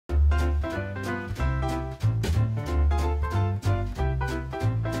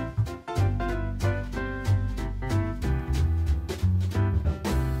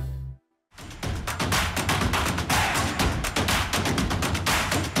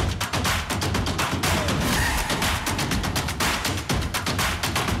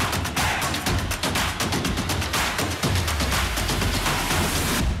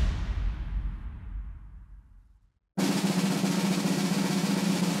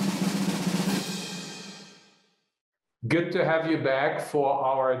Good to have you back for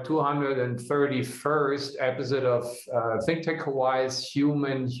our 231st episode of ThinkTech Hawaii's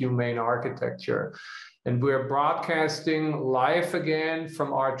Humane Architecture. And we're broadcasting live again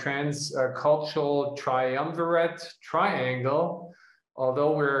from our trans-cultural triumvirate triangle,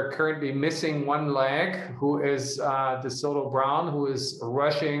 although we're currently missing one leg, who is DeSoto Brown, who is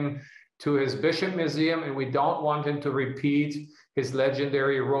rushing to his Bishop Museum, and we don't want him to repeat his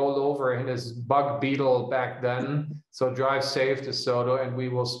legendary rollover in his bug beetle back then. So drive safe, DeSoto, and we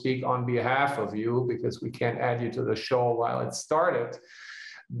will speak on behalf of you because we can't add you to the show while it started.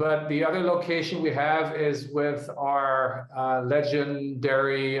 But the other location we have is with our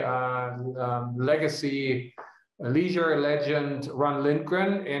legendary legacy leisure legend, Ron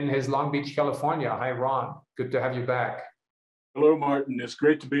Lindgren, in his Long Beach, California. Hi, Ron. Good to have you back. Hello, Martin. It's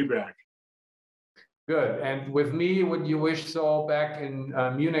great to be back. Good. And with me, would you wish so, back in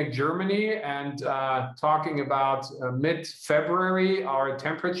Munich, Germany, and talking about mid-February. Our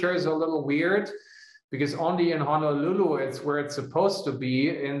temperature is a little weird because only in Honolulu, it's where it's supposed to be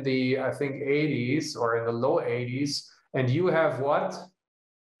in the, I think, 80s or in the low 80s. And you have what?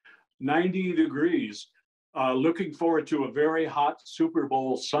 90 degrees. Looking forward to a very hot Super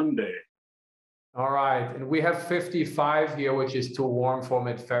Bowl Sunday. All right, and we have 55 here, which is too warm for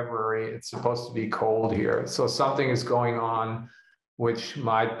mid-February. It's supposed to be cold here. So something is going on, which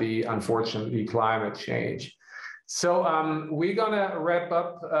might be, unfortunately, climate change. So we're gonna wrap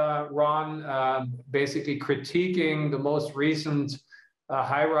up, Ron, basically critiquing the most recent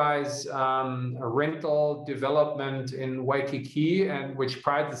high-rise rental development in Waikiki, and which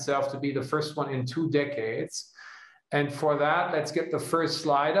prides itself to be the first one in 2 decades. And for that, let's get the first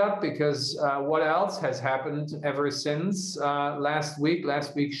slide up, because what else has happened ever since last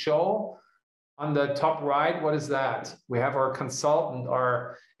week's show? On the top right, what is that? We have our consultant,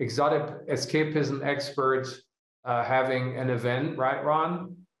 our exotic escapism expert having an event, right,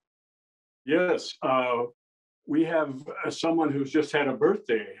 Ron? Yes, we have someone who's just had a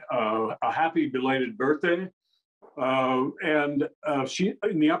birthday, a happy belated birthday. And she,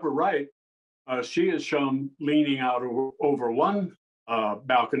 in the upper right, she is shown leaning out over one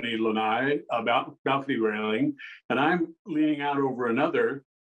balcony lanai, balcony railing, and I'm leaning out over another,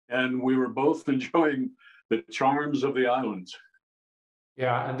 and we were both enjoying the charms of the islands.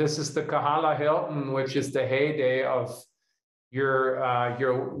 Yeah, and this is the Kahala Hilton, which is the heyday of your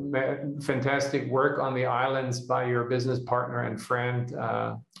fantastic work on the islands by your business partner and friend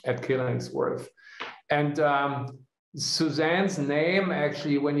at Killingsworth. And Suzanne's name,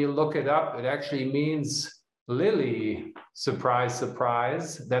 actually, when you look it up, it actually means lily. Surprise,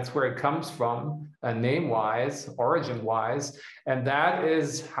 surprise. That's where it comes from, name-wise, origin-wise. And that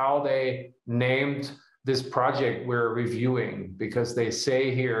is how they named this project we're reviewing, because they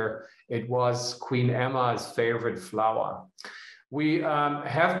say here it was Queen Emma's favorite flower. We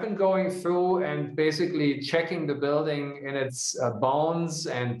have been going through and basically checking the building in its bones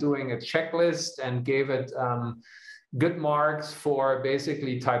and doing a checklist, and gave it good marks for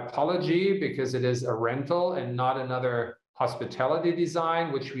basically typology, because it is a rental and not another hospitality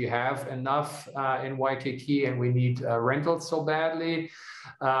design, which we have enough in Waikiki, and we need rentals so badly.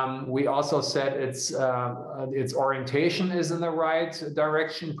 We also said its orientation is in the right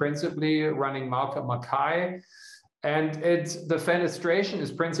direction, principally running Mauka Makai. And the fenestration is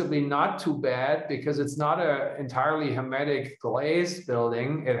principally not too bad, because it's not an entirely hermetic glazed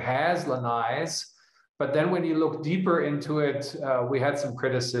building. It has lanais. But then when you look deeper into it, we had some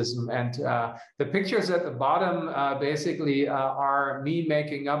criticism. And the pictures at the bottom basically are me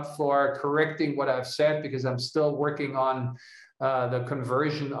making up for correcting what I've said, because I'm still working on the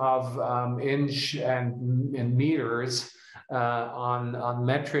conversion of inch and meters on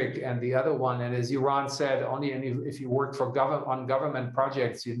metric and the other one. And as Ron said, only if you worked for on government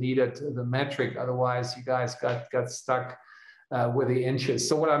projects, you needed the metric. Otherwise, you guys got stuck with the inches.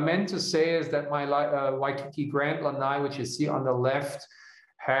 So what I meant to say is that my Waikiki Grand Lanai, which you see on the left,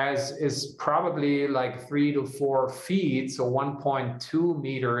 is probably like 3 to 4 feet, so 1.2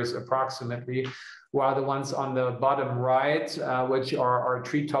 meters approximately, while the ones on the bottom right, which are our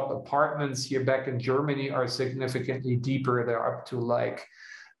treetop apartments here back in Germany, are significantly deeper. They're up to like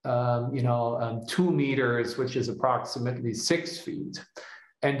 2 meters, which is approximately 6 feet.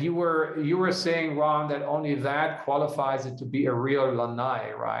 And you were saying, Ron, that only that qualifies it to be a real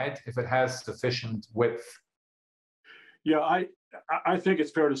lanai, right? If it has sufficient width. Yeah, I think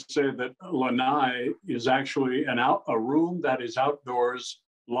it's fair to say that lanai is actually a room that is outdoors,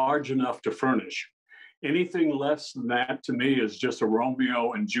 large enough to furnish. Anything less than that, to me, is just a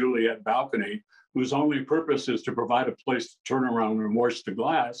Romeo and Juliet balcony, whose only purpose is to provide a place to turn around and wash the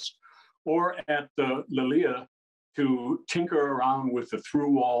glass. Or at the Līlia, to tinker around with the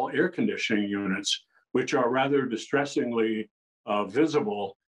through-wall air conditioning units, which are rather distressingly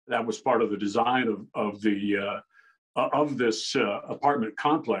visible. That was part of the design of this apartment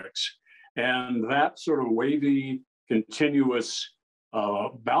complex. And that sort of wavy, continuous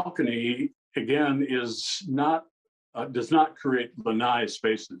balcony, again, is not does not create lanai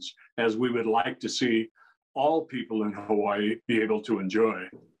spaces, as we would like to see all people in Hawaii be able to enjoy.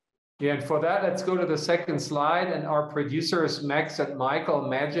 Yeah, and for that, let's go to the second slide. And our producers, Max and Michael,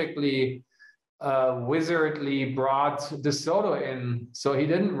 magically, wizardly brought DeSoto in, so he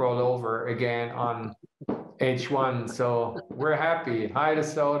didn't roll over again on H1. So we're happy. Hi,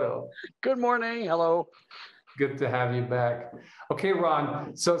 DeSoto. Good morning. Hello. Good to have you back. Okay,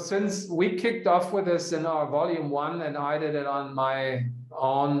 Ron. So since we kicked off with this in our volume 1, and I did it on my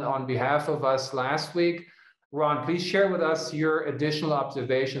own on behalf of us last week, Ron, please share with us your additional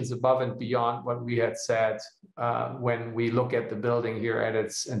observations above and beyond what we had said when we look at the building here at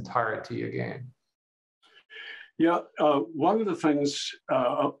its entirety again. Yeah, one of the things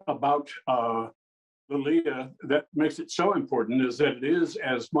about Līlia that makes it so important is that it is,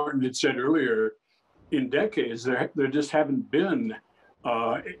 as Martin had said earlier, in decades, there just haven't been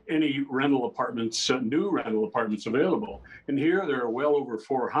any rental apartments, new rental apartments available. And here there are well over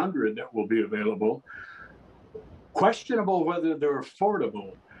 400 that will be available. Questionable whether they're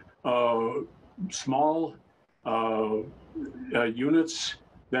affordable. Small units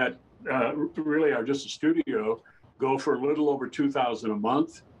that really are just a studio go for a little over $2,000 a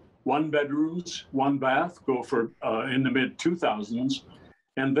month. 1 bedrooms, 1 bath go for in the mid 2000s.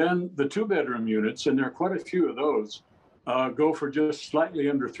 And then the 2-bedroom units, and there are quite a few of those, go for just slightly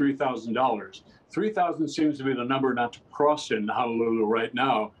under $3,000. $3,000 seems to be the number not to cross in Honolulu right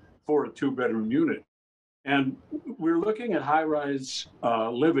now for a 2-bedroom unit. And we're looking at high-rise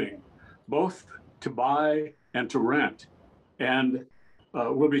living, both to buy and to rent. And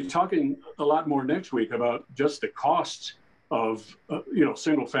we'll be talking a lot more next week about just the costs of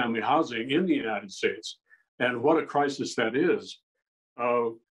single-family housing in the United States and what a crisis that is.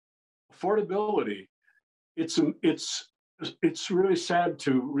 Affordability. It's really sad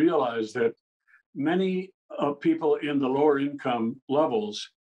to realize that many people in the lower income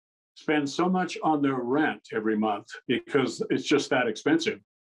levels spend so much on their rent every month because it's just that expensive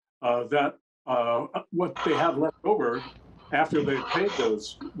that what they have left over after they've paid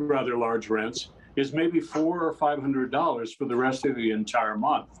those rather large rents is maybe $400 or $500 for the rest of the entire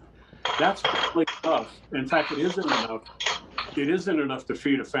month. That's really tough. In fact, it isn't enough. It isn't enough to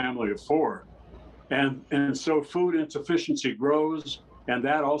feed a family of 4. And so food insufficiency grows, and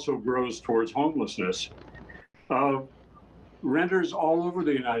that also grows towards homelessness. Renters all over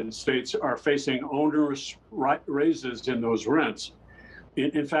the United States are facing onerous raises in those rents.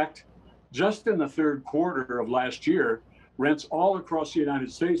 In fact, just in the third quarter of last year, rents all across the United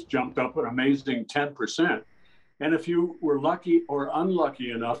States jumped up an amazing 10%. And if you were lucky or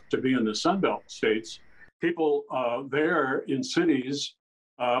unlucky enough to be in the Sunbelt states, people there in cities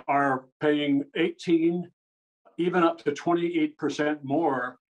are paying 18, even up to 28%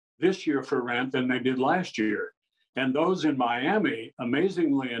 more this year for rent than they did last year. And those in Miami,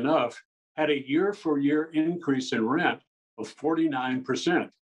 amazingly enough, had a year-for-year increase in rent of 49%.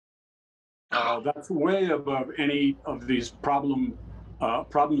 That's way above any of these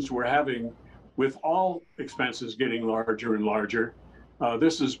problems we're having with all expenses getting larger and larger.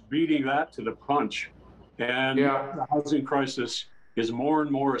 This is beating that to the punch. And the housing crisis is more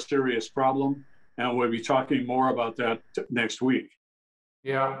and more a serious problem. And we'll be talking more about that next week.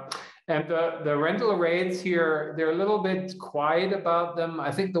 Yeah. And the rental rates here, they're a little bit quiet about them.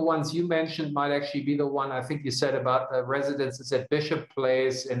 I think the ones you mentioned might actually be the one I think you said about the residences at Bishop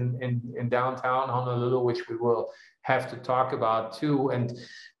Place in downtown Honolulu, which we will have to talk about too. And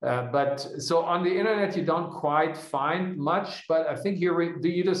but so on the internet, you don't quite find much, but I think you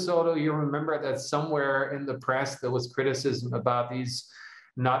DeSoto, you remember that somewhere in the press there was criticism about these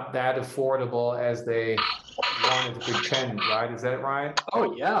not that affordable as they wanted to pretend, right? Is that right?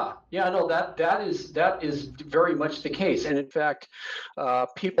 Oh yeah, no, that is very much the case. And in fact,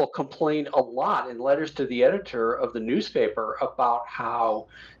 people complained a lot in letters to the editor of the newspaper about how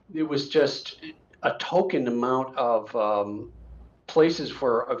it was just a token amount of places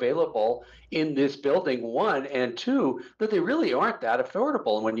were available in this building, 1, and 2, that they really aren't that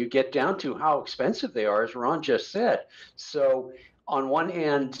affordable. And when you get down to how expensive they are, as Ron just said. So on one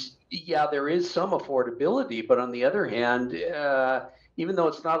hand, yeah, there is some affordability, but on the other hand, even though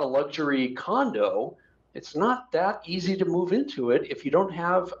it's not a luxury condo, it's not that easy to move into it if you don't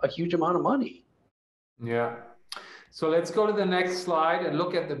have a huge amount of money. Yeah. So let's go to the next slide and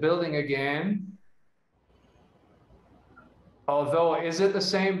look at the building again. Although, is it the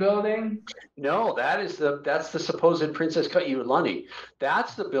same building? No, that's the supposed Princess Kaiulani.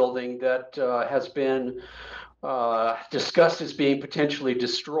 That's the building that has been discussed as being potentially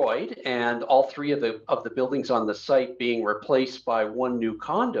destroyed, and all three of the buildings on the site being replaced by one new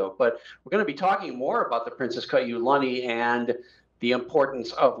condo. But we're going to be talking more about the Princess Kaiulani and the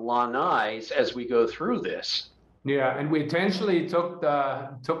importance of lanais as we go through this. Yeah, and we intentionally took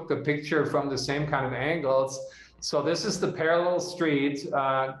the picture from the same kind of angles. So this is the parallel street,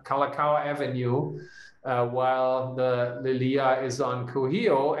 Kalakaua Avenue, while the Lilia is on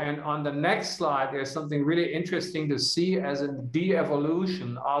Kuhio. And on the next slide, there's something really interesting to see as a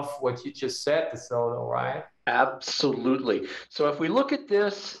de-evolution of what you just said, DeSoto, right? Absolutely. So if we look at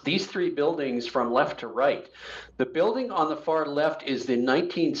these three buildings from left to right, the building on the far left is the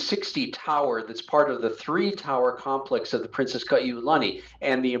 1960 tower that's part of the three-tower complex of the Princess Kaiulani.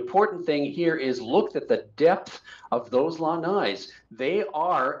 And the important thing here is look at the depth of those lanais. They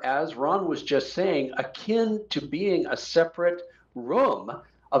are, as Ron was just saying, akin to being a separate room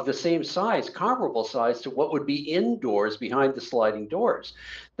of the same size, comparable size to what would be indoors behind the sliding doors.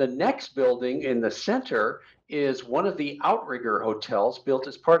 The next building in the center is one of the Outrigger hotels built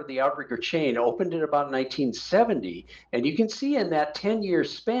as part of the Outrigger chain, opened in about 1970. And you can see in that 10-year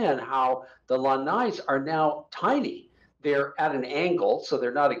span how the lanais are now tiny. They're at an angle, so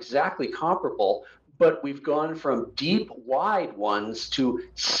they're not exactly comparable, but we've gone from deep, wide ones to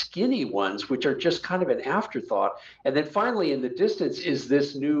skinny ones, which are just kind of an afterthought. And then finally, in the distance is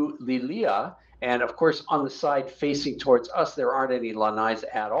this new Lilia. And of course, on the side facing towards us, there aren't any lanais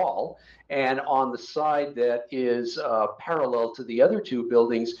at all. And on the side that is parallel to the other two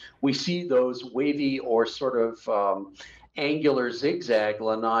buildings, we see those wavy or sort of angular zigzag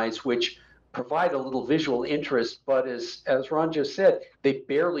lanais, which provide a little visual interest, but as Ron just said, they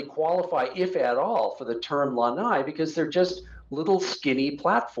barely qualify, if at all, for the term lanai because they're just little skinny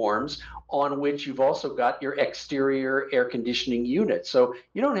platforms on which you've also got your exterior air conditioning unit. So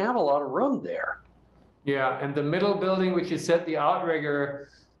you don't have a lot of room there. Yeah, and the middle building, which you said the Outrigger,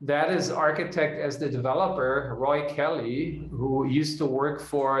 that is architect as the developer, Roy Kelly, who used to work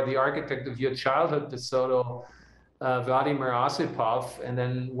for the architect of your childhood, DeSoto, Vladimir Osipov, and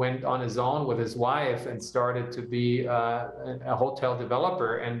then went on his own with his wife and started to be a hotel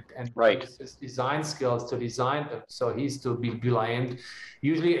developer and right. his design skills to design them. So he's to be blamed.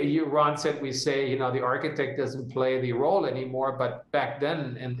 Usually, Ron said, we say, the architect doesn't play the role anymore, but back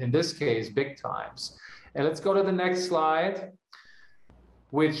then, in this case, big times. And let's go to the next slide,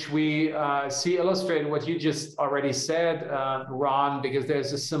 which we see illustrated what you just already said, Ron, because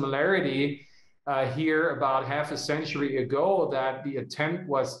there's a similarity here about half a century ago that the attempt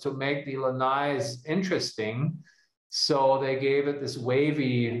was to make the lanais interesting. So they gave it this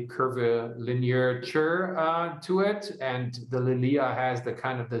wavy curvilineature to it. And the Lilia has the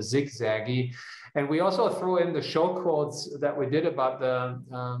kind of the zigzaggy. And we also threw in the show quotes that we did about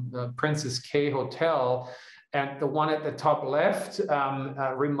the Princess K Hotel. And the one at the top left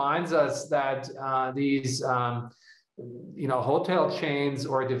reminds us that these hotel chains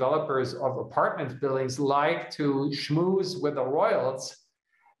or developers of apartment buildings like to schmooze with the royals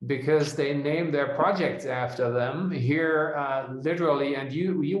because they name their projects after them. Here, literally, and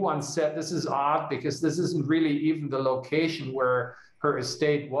you once said this is odd because this isn't really even the location where her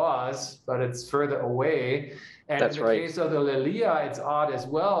estate was, but it's further away. And that's in the case of the Lilia, it's odd as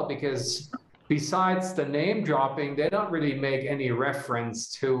well because besides the name dropping, they don't really make any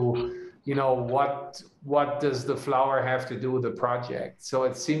reference to what does the flower have to do with the project? So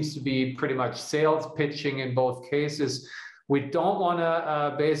it seems to be pretty much sales pitching in both cases. We don't want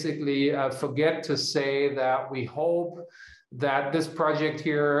to basically forget to say that we hope that this project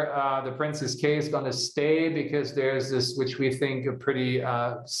here, the Princess K, is going to stay because there's this, which we think a pretty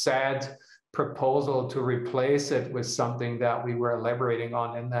sad proposal to replace it with something that we were elaborating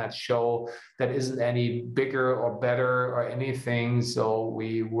on in that show that isn't any bigger or better or anything. So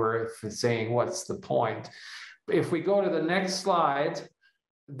we were saying, what's the point? If we go to the next slide,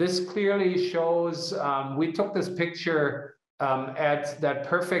 this clearly shows, we took this picture at that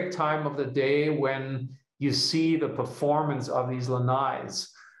perfect time of the day when you see the performance of these lanais.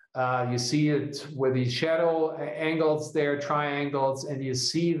 You see it with the shadow angles there, triangles, and you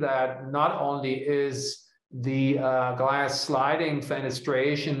see that not only is the glass sliding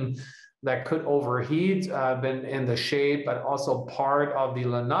fenestration that could overheat been in the shade, but also part of the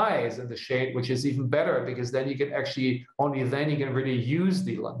lanais in the shade, which is even better because then you can actually, only then you can really use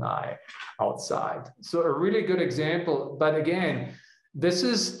the lanai outside. So a really good example, but again, this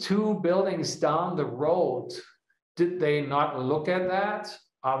is two buildings down the road. Did they not look at that?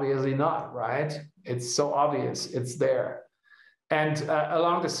 Obviously not, right? It's so obvious, it's there. And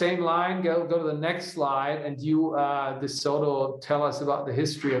along the same line, go to the next slide, and you, DeSoto, tell us about the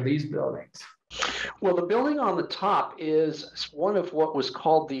history of these buildings. Well, the building on the top is one of what was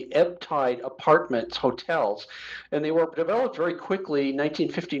called the ebb tide apartments hotels, and they were developed very quickly,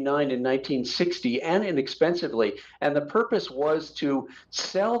 1959 and 1960, and inexpensively. And the purpose was to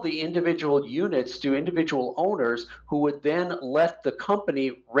sell the individual units to individual owners who would then let the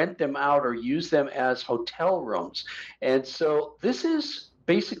company rent them out or use them as hotel rooms. And so this is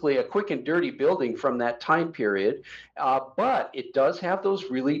basically a quick and dirty building from that time period, but it does have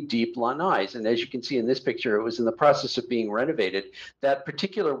those really deep lanais. And as you can see in this picture, it was in the process of being renovated. That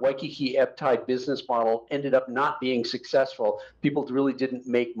particular Waikiki ebb tide business model ended up not being successful. People really didn't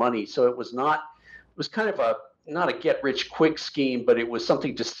make money. So it was kind of not a get-rich-quick scheme, but it was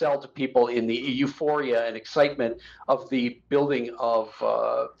something to sell to people in the euphoria and excitement of the building of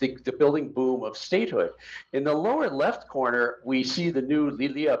the building boom of statehood. In the lower left corner, we see the new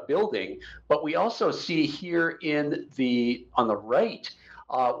Līlia building, but we also see here on the right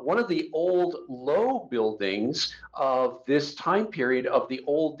one of the old low buildings of this time period of the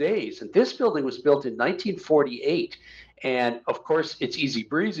old days. And this building was built in 1948. And of course, it's easy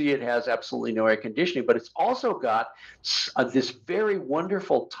breezy. It has absolutely no air conditioning, but it's also got this very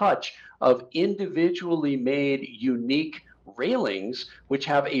wonderful touch of individually made unique railings, which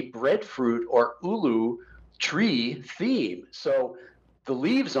have a breadfruit or ulu tree theme. So the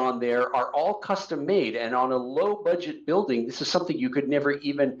leaves on there are all custom made, and on a low budget building, this is something you could never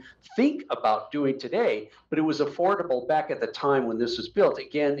even think about doing today, but it was affordable back at the time when this was built,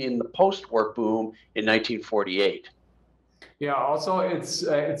 again, in the post-war boom in 1948. Yeah, also it's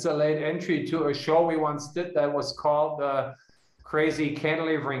a late entry to a show we once did that was called the Crazy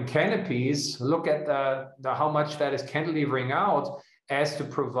Cantilevering Canopies. Look at the how much that is cantilevering out as to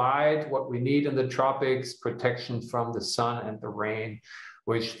provide what we need in the tropics, protection from the sun and the rain,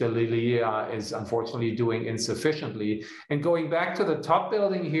 which the Lilia is unfortunately doing insufficiently. And going back to the top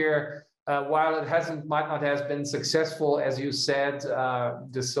building here, while it might not have been successful, as you said,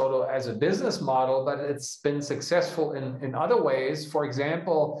 DeSoto as a business model, but it's been successful in other ways. For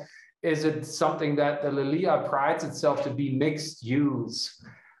example, is it something that the Lilia prides itself to be mixed use?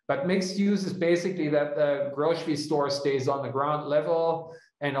 But mixed use is basically that the grocery store stays on the ground level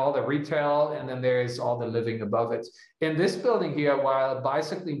and all the retail, and then there's all the living above it. In this building here, while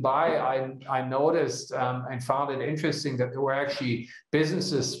bicycling by, I noticed and found it interesting that there were actually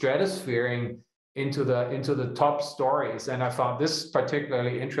businesses stratospherring into the top stories, and I found this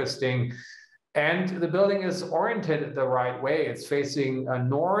particularly interesting. And the building is oriented the right way. It's facing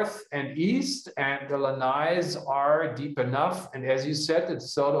north and east, and the lanais are deep enough. And as you said,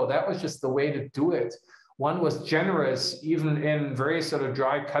 DeSoto, that was just the way to do it. One was generous, even in very sort of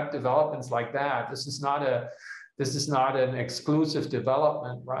dry cut developments like that. This is not an exclusive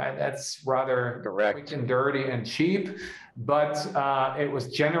development, right? That's rather quick and dirty and cheap. But it was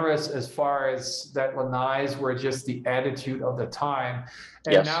generous as far as that lanais were just the attitude of the time.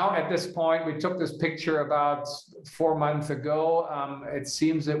 And now at this point, we took this picture about 4 months ago. It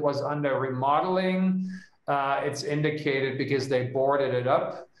seems it was under remodeling. It's indicated because they boarded it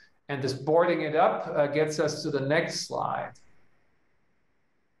up. And this boarding it up gets us to the next slide.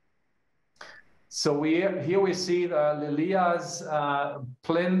 So here we see the Lilia's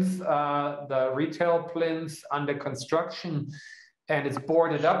plinth, the retail plinth under construction, and it's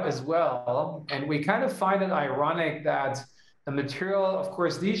boarded up as well. And we kind of find it ironic that the material, of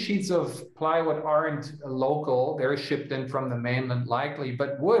course, these sheets of plywood aren't local. They're shipped in from the mainland likely,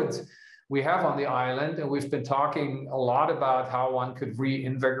 but wood we have on the island, and we've been talking a lot about how one could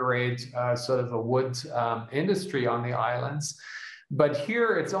reinvigorate sort of a wood industry on the islands. But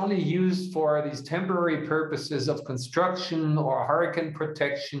here it's only used for these temporary purposes of construction or hurricane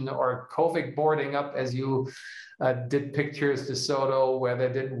protection or COVID boarding up, as you did pictures DeSoto, where they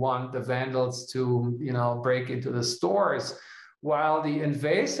didn't want the vandals to, break into the stores. While the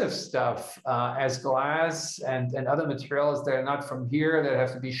invasive stuff, as glass and other materials that are not from here, that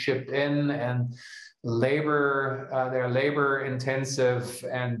have to be shipped in, and they're labor intensive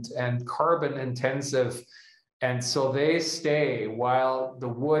and carbon intensive. And so they stay while the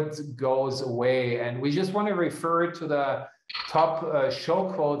wood goes away. And we just want to refer to the top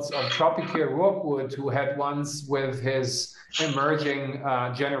show quotes of Tropicare Rookwood, who had once with his emerging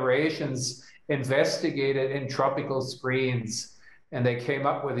generations investigated in tropical screens. And they came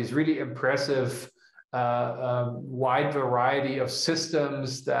up with these really impressive wide variety of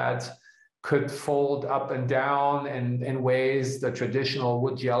systems that could fold up and down in ways the traditional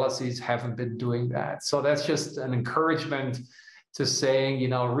wood jalousies haven't been doing that. So that's just an encouragement to saying,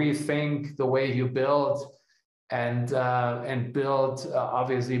 rethink the way you build and build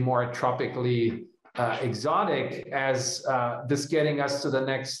obviously more tropically exotic. As this getting us to the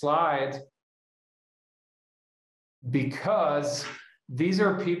next slide, because these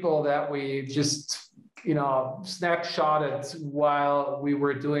are people that we just snapshotted while we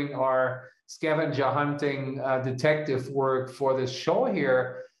were doing our scavenger hunting detective work for this show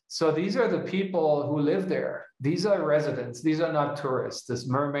here. So these are the people who live there. These are residents. These are not tourists. This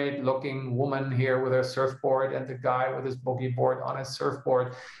mermaid-looking woman here with her surfboard and the guy with his boogie board on his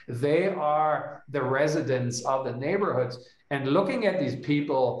surfboard, they are the residents of the neighborhoods. And looking at these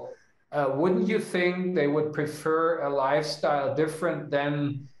people, wouldn't you think they would prefer a lifestyle different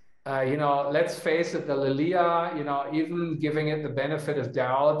than, let's face it, the Līlia, even giving it the benefit of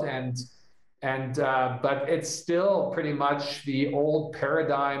doubt, but it's still pretty much the old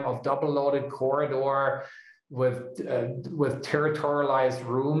paradigm of double-loaded corridor with territorialized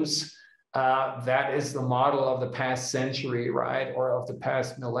rooms. That is the model of the past century, right? Or of the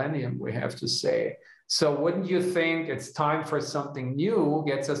past millennium, we have to say. So wouldn't you think it's time for something new?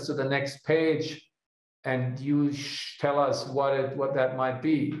 Gets us to the next page, and you tell us what that might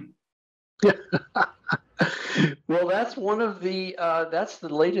be. Well, that's one of that's the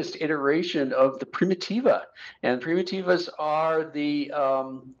latest iteration of the primitiva, and primitivas are the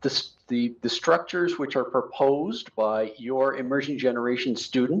structures which are proposed by your immersion generation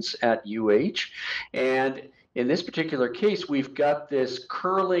students at UH, and in this particular case, we've got this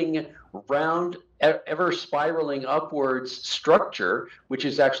curling, round, ever spiraling upwards structure, which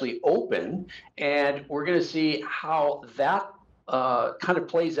is actually open, and we're going to see how that kind of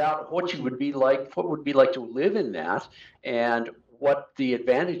plays out, what would be like to live in that, and what the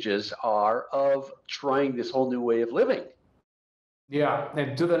advantages are of trying this whole new way of living. Yeah,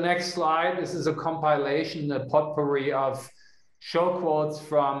 and to the next slide, this is a compilation, a potpourri of show quotes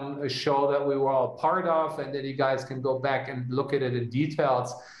from a show that we were all part of, and then you guys can go back and look at it in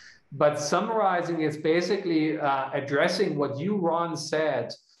details. But summarizing, it's basically addressing what you, Ron,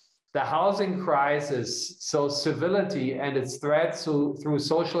 said. The housing crisis, so civility and its threats through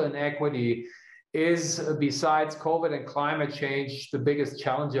social inequity, is, besides COVID and climate change, the biggest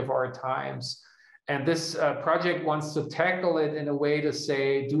challenge of our times. And this project wants to tackle it in a way to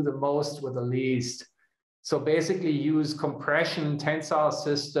say, do the most with the least. So basically use compression, tensile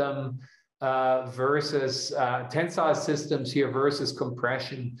system versus tensile systems here versus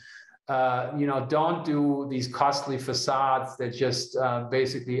compression. Don't do these costly facades that just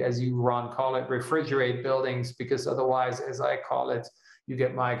basically, as you, Ron, call it, refrigerate buildings, because otherwise, as I call it, you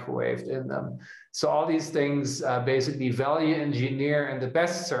get microwaved in them. So all these things basically value engineer in the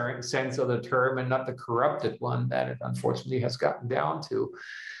best sense of the term, and not the corrupted one that it unfortunately has gotten down to.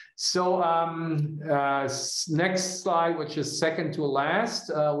 So next slide, which is second to last,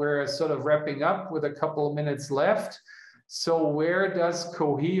 we're sort of wrapping up with a couple of minutes left. So where does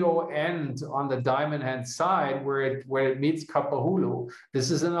Kohio end on the diamond hand side, where it meets Kapahulu?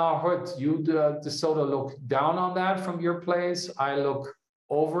 This is in our hood. You, DeSoto, look down on that from your place. I look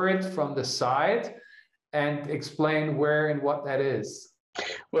over it from the side, and explain where and what that is.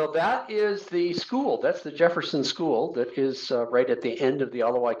 Well, that is the school. That's the Jefferson School that is right at the end of the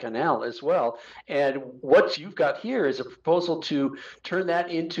Alawai Canal as well. And what you've got here is a proposal to turn that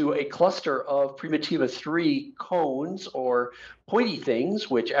into a cluster of Primitiva 3 cones, or pointy things,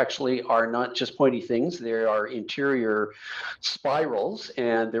 which actually are not just pointy things. They are interior spirals,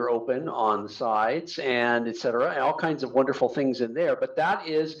 and they're open on the sides, and et cetera, and all kinds of wonderful things in there. But that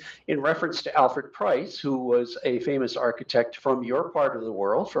is in reference to Alfred Price, who was a famous architect from your part of the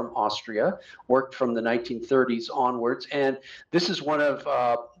world, from Austria, worked from the 1930s onwards. And this is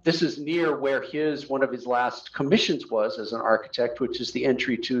this is near where one of his last commissions was as an architect, which is the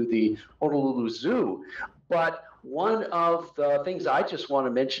entry to the Honolulu Zoo. But one of the things I just want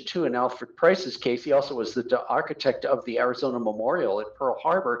to mention too, in Alfred Price's case, he also was the architect of the Arizona Memorial at Pearl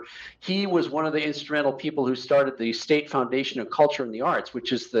Harbor. He was one of the instrumental people who started the State Foundation of Culture and the Arts,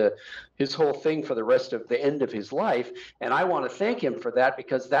 which is his whole thing for the rest of the end of his life. And I want to thank him for that,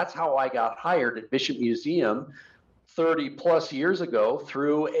 because that's how I got hired at Bishop Museum 30 plus years ago,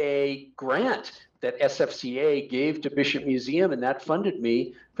 through a grant that SFCA gave to Bishop Museum, and that funded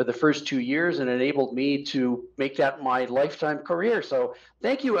me for the first 2 years and enabled me to make that my lifetime career. So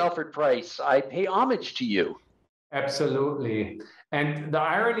thank you, Alfred Price. I pay homage to you. Absolutely. And the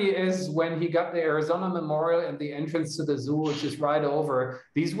irony is, when he got the Arizona Memorial and the entrance to the zoo, which is right over,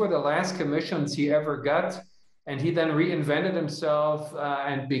 these were the last commissions he ever got. And he then reinvented himself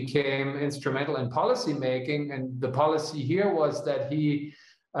and became instrumental in policy making. And the policy here was that he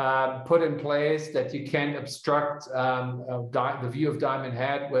put in place that you can't obstruct the view of Diamond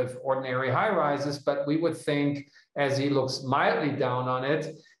Head with ordinary high rises, but we would think, as he looks mildly down on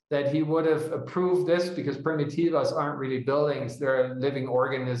it, that he would have approved this because primitivas aren't really buildings, they're living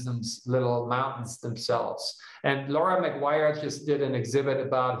organisms, little mountains themselves. And Laura McGuire just did an exhibit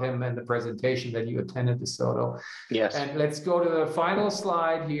about him in the presentation that you attended, DeSoto. Yes. And let's go to the final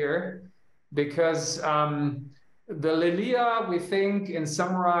slide here, because the Līlia, we think, in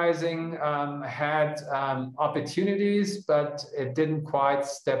summarizing, had opportunities, but it didn't quite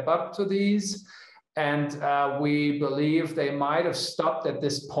step up to these. And we believe they might have stopped at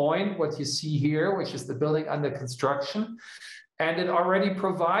this point, what you see here, which is the building under construction. And it already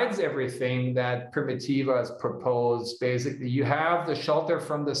provides everything that Primitivas proposed. Basically, you have the shelter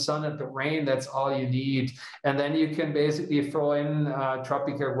from the sun and the rain, that's all you need. And then you can basically throw in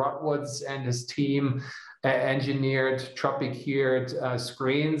Tropika Rotwoods and his team engineered tropic-hued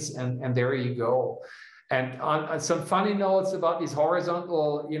screens, and there you go. And on some funny notes about these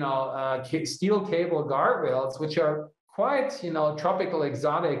horizontal, steel cable guardrails, which are quite, tropical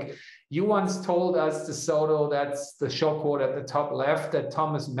exotic. You once told us, DeSoto, that's the show quote at the top left, that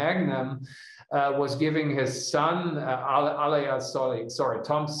Thomas Magnum was giving his son, Tom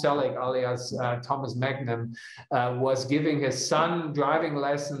Selleck, alias Thomas Magnum, was giving his son driving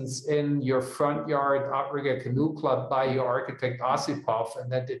lessons in your front yard outrigger canoe club by your architect Osipov, and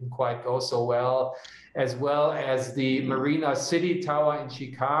that didn't quite go so well. As well as the Marina City Tower in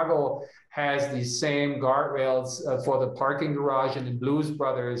Chicago has the same guardrails for the parking garage, and in Blues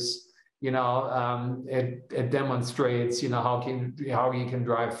Brothers, it demonstrates, how you can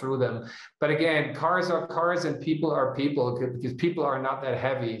drive through them. But again, cars are cars and people are people, because people are not that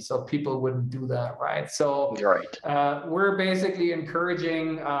heavy, so people wouldn't do that, right? So right. We're basically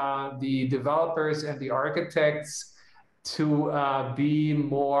encouraging the developers and the architects to be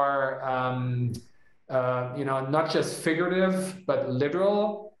more, not just figurative, but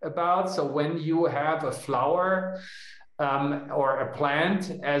literal about. So when you have a flower or a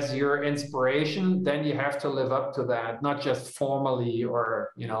plant as your inspiration, then you have to live up to that, not just formally or,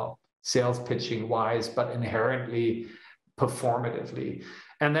 sales pitching wise, but inherently performatively.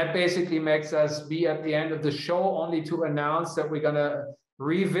 And that basically makes us be at the end of the show only to announce that we're going to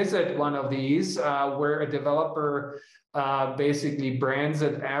revisit one of these where a developer basically brands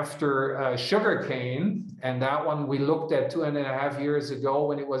it after sugarcane. And that one we looked at 2.5 years ago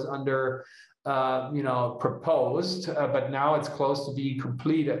when it was under proposed, but now it's close to be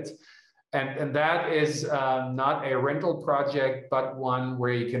completed. And that is not a rental project, but one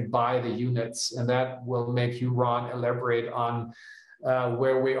where you can buy the units. And that will make you, Ron, elaborate on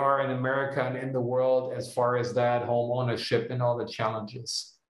where we are in America and in the world as far as that home ownership and all the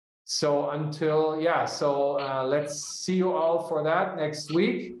challenges. So let's see you all for that next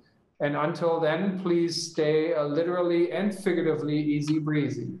week. And until then, please stay literally and figuratively easy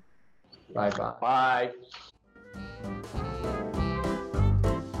breezy. Bye-bye. Bye.